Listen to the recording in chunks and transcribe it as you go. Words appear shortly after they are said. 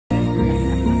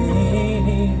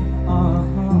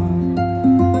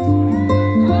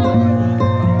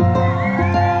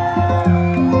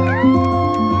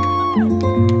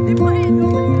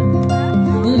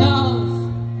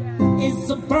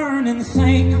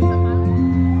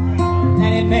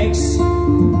and it makes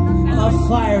a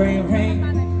fiery ring.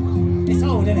 It's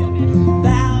old, isn't it?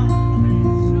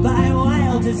 Bound by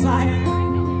wild desire,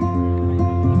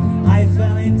 I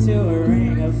fell into a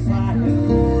ring of fire.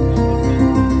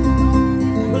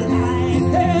 Well, I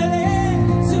fell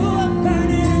into a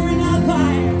burning ring of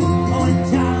fire. I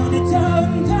went down and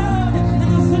down, down, and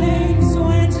the flames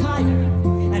went higher.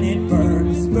 And it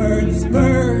burns, burns,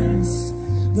 burns,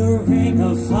 the ring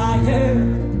of fire,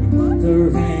 the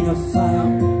ring of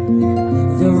fire,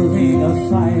 the ring of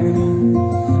fire,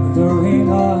 the ring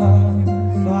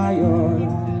of fire.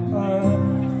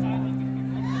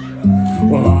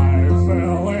 Well, I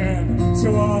fell into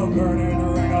a burning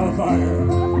ring of fire.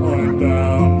 Went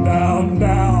down, down,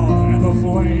 down, and the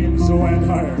flames went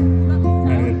higher.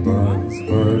 And it burns,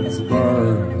 burns,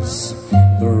 burns,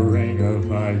 the ring of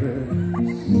fire,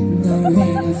 the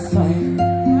ring of fire.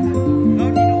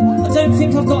 I don't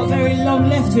think I've got very long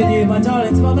left with you, my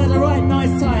darlings, but I've had a right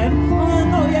nice time.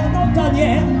 Not yet, not done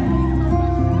yet.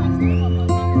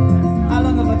 How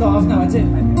long have I got? I've no idea.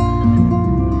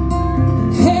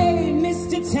 Hey,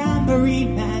 Mr.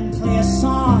 Tambourine Man, play a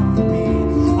song for me.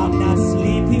 I'm not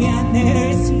sleepy and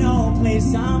there's no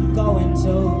place I'm going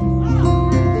to.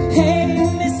 Hey,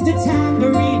 Mr.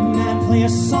 Tambourine Man, play a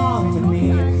song for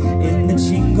me. In the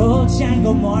jingle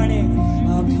jangle morning,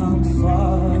 I'll come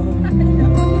from.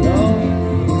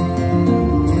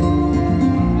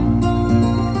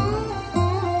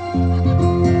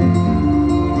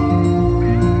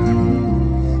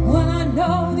 Well, I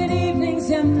know that evening's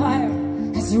empire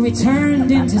has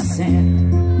returned into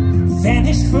sand,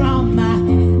 vanished from my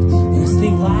hand. Earthly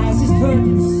wise as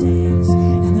burden sands,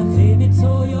 and the pavement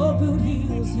to your boot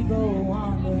heels you go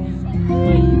wandering.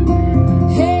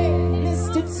 Hey,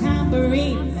 Mr.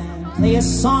 Tambourine Man, play a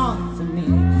song for me.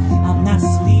 I'm not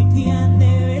sleepy and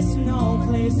there is no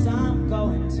place I'm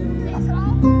going to.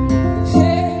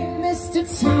 Hey, Mr.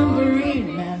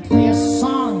 Tambourine Man, play a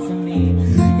song for me.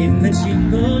 In the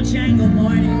jingle jangle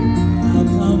morning, I'll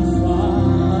come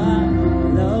following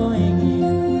you.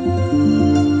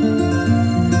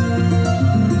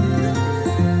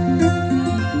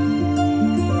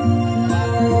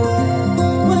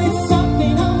 Well, it's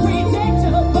something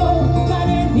unpredictable, but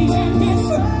in the end it's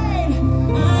right.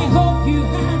 I hope you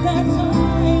had the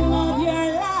time of your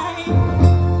life.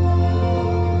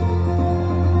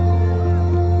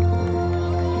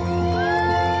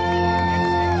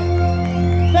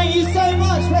 Thank you so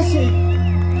much, bless you.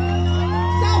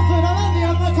 Salford, I love you.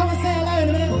 I'm going to come and say hello in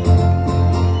a minute.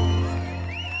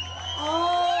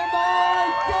 Oh my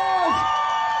God!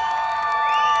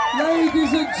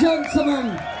 Ladies and gentlemen,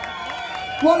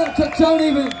 what a,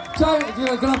 don't,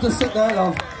 you're going to have to sit there,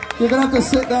 love. You're going to have to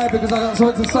sit there because I've got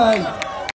something to say.